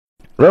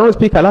Honourable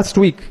Speaker, last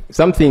week,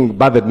 something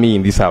bothered me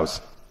in this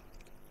House.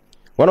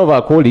 One of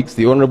our colleagues,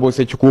 the Honourable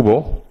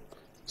Sechikubo,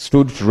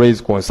 stood to raise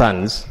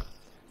concerns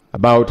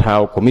about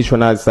how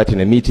commissioners sat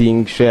in a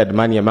meeting, shared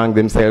money among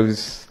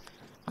themselves,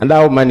 and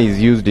how money is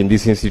used in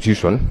this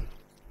institution.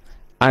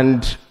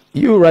 And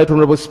you, Right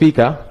Honourable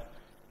Speaker,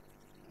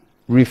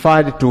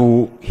 referred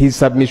to his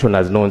submission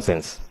as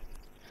nonsense.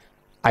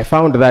 I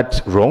found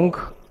that wrong.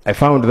 I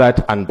found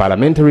that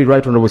unparliamentary,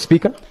 Right Honourable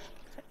Speaker.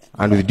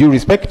 And with due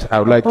respect, I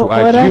would like to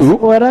urge you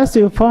whereas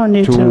you found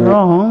it to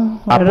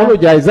wrong,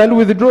 apologize and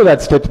withdraw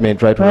that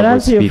statement, Right Honourable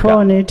Speaker.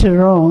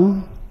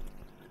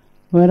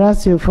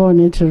 Whereas you found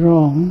it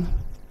wrong,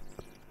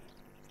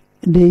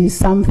 there is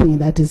something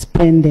that is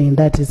pending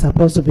that is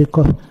supposed to be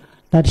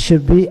that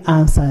should be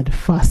answered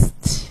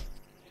first.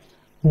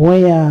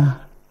 Where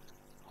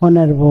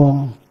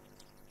Honourable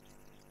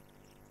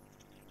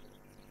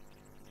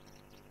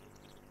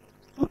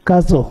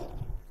Kazo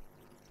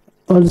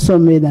also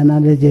made an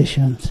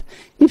allegation.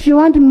 If you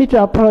want me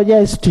to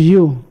apologize to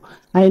you,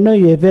 I know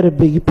you're a very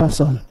big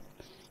person.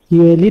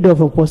 You're a leader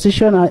of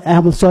opposition. I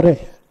am sorry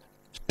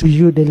to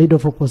you, the leader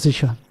of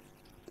opposition.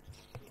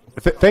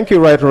 Thank you,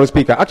 Right Honourable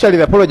Speaker. Actually,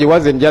 the apology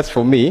wasn't just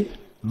for me,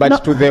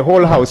 but to the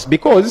whole House,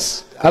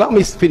 because, allow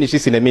me to finish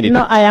this in a minute.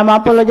 No, I am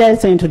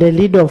apologizing to the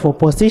leader of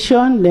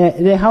opposition.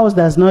 The House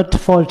does not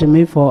fault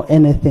me for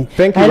anything.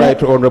 Thank you,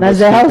 Right Honourable Speaker. Does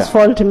the House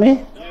fault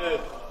me?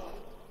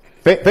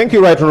 Thank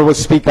you, Right Honourable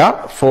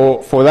Speaker,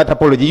 for that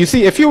apology. You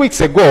see, a few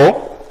weeks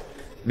ago,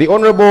 the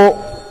Honourable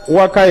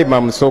Wakai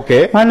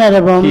Mamsoke...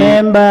 Honourable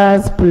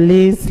members,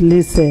 please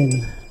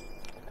listen.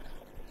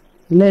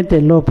 Let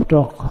the law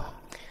talk.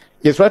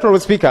 Yes, Right Honourable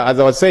Speaker, as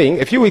I was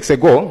saying, a few weeks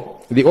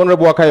ago, the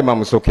Honourable Wakai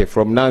Mamsoke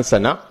from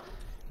Nansana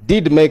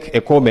did make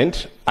a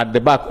comment at the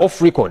back, off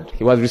record.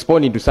 He was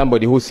responding to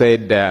somebody who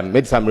said,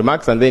 made some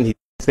remarks, and then he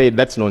said,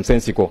 that's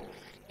nonsensical.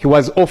 He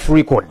was off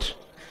record.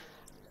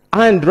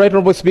 And, Right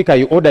Honourable Speaker,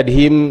 you ordered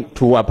him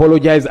to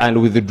apologize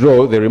and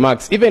withdraw the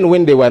remarks, even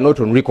when they were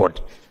not on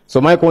record. So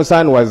my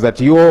concern was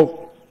that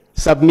your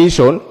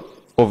submission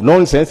of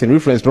nonsense in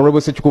reference to Honourable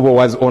Sechikubo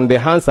was on the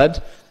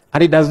Hansard,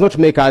 and it does not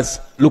make us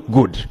look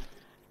good.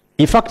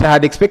 In fact, I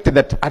had expected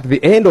that at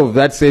the end of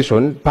that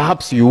session,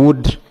 perhaps you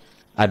would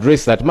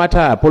address that matter,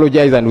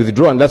 apologize and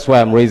withdraw, and that's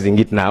why I'm raising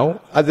it now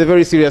as a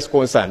very serious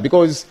concern.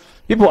 Because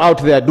people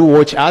out there do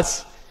watch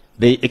us.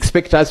 They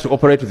expect us to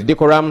operate with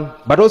decorum,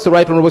 but also,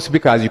 Right Honourable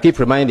Speaker, as you keep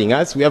reminding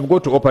us, we have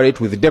got to operate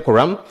with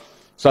decorum.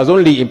 So I was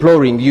only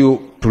imploring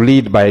you to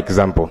lead by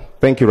example.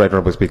 Thank you, Right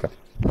Honourable Speaker.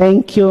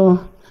 Thank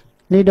you,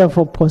 Leader of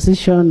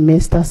Opposition,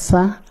 Mr.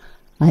 Sir.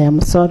 I am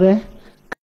sorry.